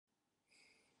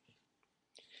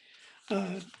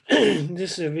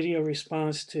This is a video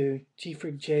response to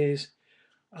G-Freak J's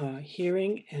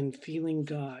Hearing and Feeling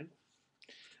God.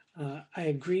 I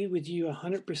agree with you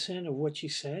 100% of what you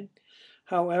said.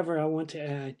 However, I want to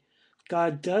add,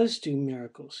 God does do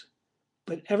miracles,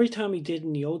 but every time he did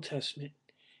in the Old Testament,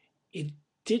 it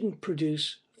didn't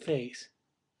produce faith.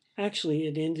 Actually,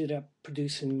 it ended up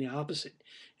producing the opposite.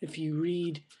 If you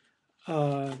read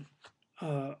uh,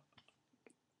 uh,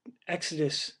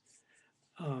 Exodus,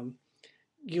 um,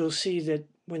 you'll see that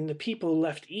when the people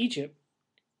left Egypt,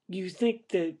 you think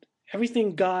that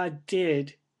everything God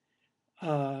did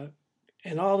uh,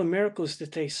 and all the miracles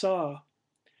that they saw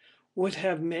would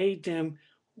have made them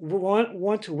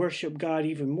want to worship God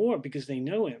even more because they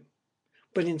know him.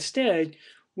 But instead,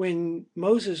 when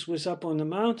Moses was up on the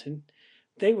mountain,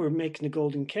 they were making the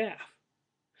golden calf.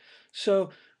 So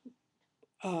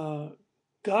uh,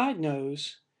 God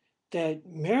knows that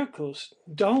miracles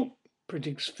don't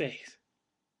produce faith.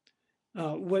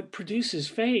 What produces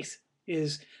faith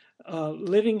is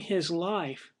living his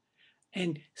life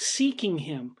and seeking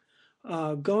him,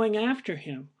 going after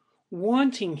him,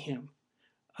 wanting him,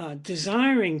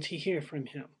 desiring to hear from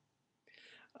him,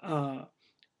 uh,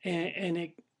 and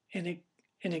it and it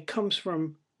and it comes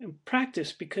from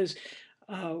practice because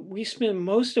we spend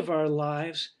most of our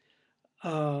lives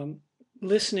um,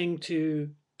 listening to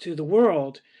the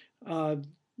world, uh,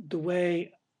 the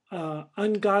way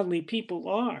ungodly people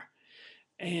are,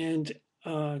 and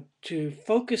to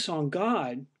focus on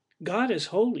God. God is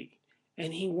holy,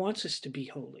 and He wants us to be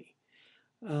holy.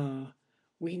 Uh,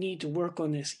 we need to work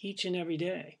on this each and every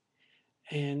day.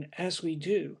 And as we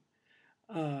do,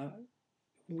 uh,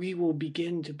 we will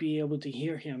begin to be able to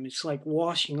hear Him. It's like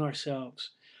washing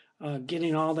ourselves,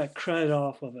 getting all that crud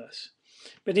off of us.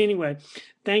 But anyway,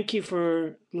 thank you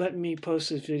for letting me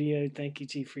post this video. Thank you,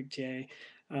 G-Freak J.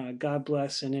 God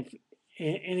bless. And if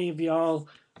any of y'all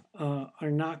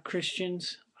are not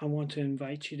Christians, I want to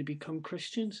invite you to become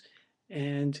Christians.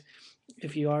 And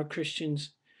if you are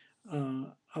Christians,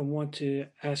 I want to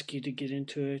ask you to get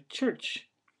into a church.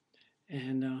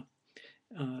 And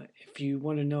if you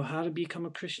want to know how to become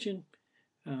a Christian,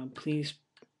 please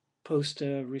post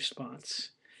a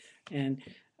response, and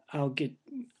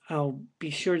I'll be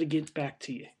sure to get back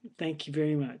to you. Thank you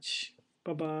very much.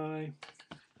 Bye bye.